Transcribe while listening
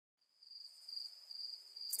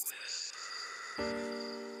Good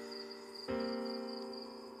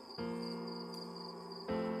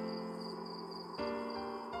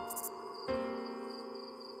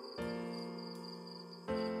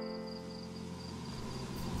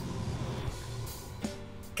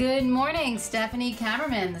morning, Stephanie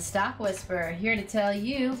Kammerman, the Stock Whisperer, here to tell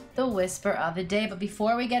you the whisper of the day. But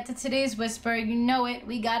before we get to today's whisper, you know it,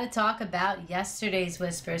 we got to talk about yesterday's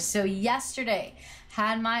whisper. So yesterday,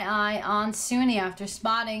 had my eye on SUNY after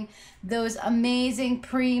spotting those amazing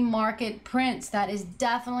pre-market prints. That is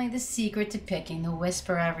definitely the secret to picking the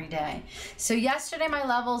whisper every day. So yesterday my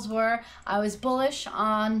levels were, I was bullish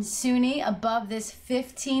on SUNY above this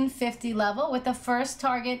 1550 level with the first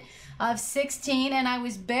target of 16, and I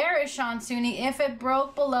was bearish on SUNY if it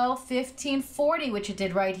broke below 1540, which it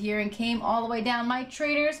did right here and came all the way down. My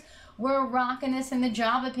traders were rocking this in the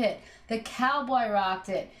Java pit. The Cowboy rocked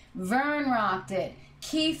it, Vern rocked it,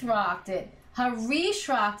 Keith rocked it, Harish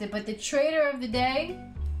rocked it, but the trader of the day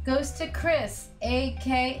goes to Chris,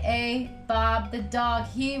 aka Bob the Dog.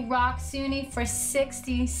 He rocked SUNY for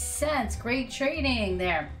 60 cents. Great trading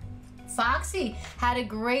there. Foxy had a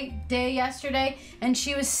great day yesterday, and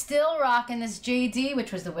she was still rocking this JD,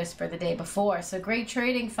 which was the whisper the day before. So great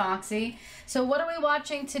trading, Foxy. So what are we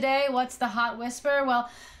watching today? What's the hot whisper? Well,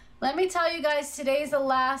 let me tell you guys, today's the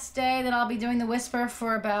last day that I'll be doing the whisper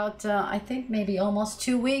for about, I think maybe almost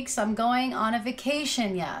 2 weeks. I'm going on a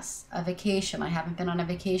vacation, yes, a vacation. I haven't been on a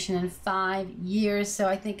vacation in 5 years, so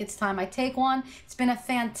I think it's time I take one. It's been a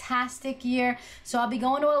fantastic year. So I'll be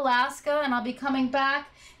going to Alaska, and I'll be coming back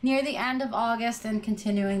near the end of August and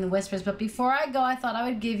continuing the whispers. But before I go, I thought I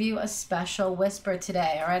would give you a special whisper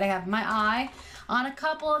today. All right, I have my eye on a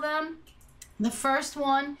couple of them. The first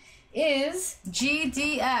one is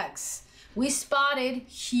GDX. We spotted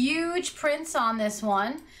huge prints on this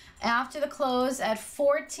one after the close at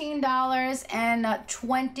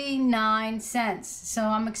 $14.29. So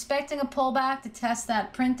I'm expecting a pullback to test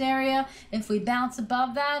that print area. If we bounce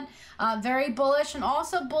above that, very bullish, and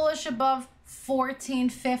also bullish above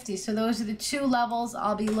 1450. So those are the two levels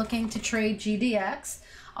I'll be looking to trade GDX.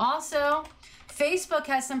 Also, Facebook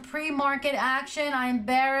has some pre-market action. I'm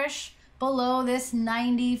bearish below this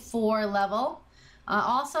 94 level. I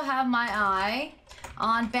also have my eye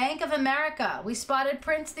on Bank of America. We spotted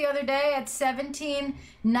prints the other day at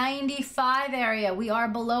 1795 area. We are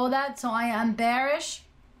below that, so I am bearish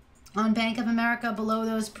on Bank of America below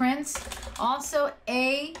those prints. Also,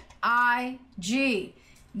 AIG.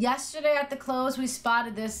 Yesterday at the close, we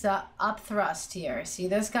spotted this up thrust here. See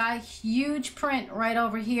this guy? Huge print right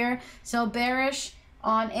over here. So bearish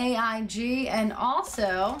on AIG, and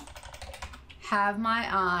also have my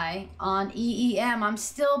eye on EEM. I'm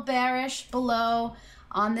still bearish below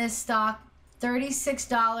on this stock,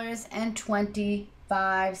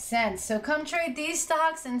 $36.25. So come trade these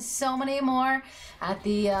stocks and so many more at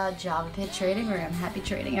the Java Pit Trading Room. Happy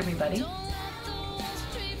trading, everybody.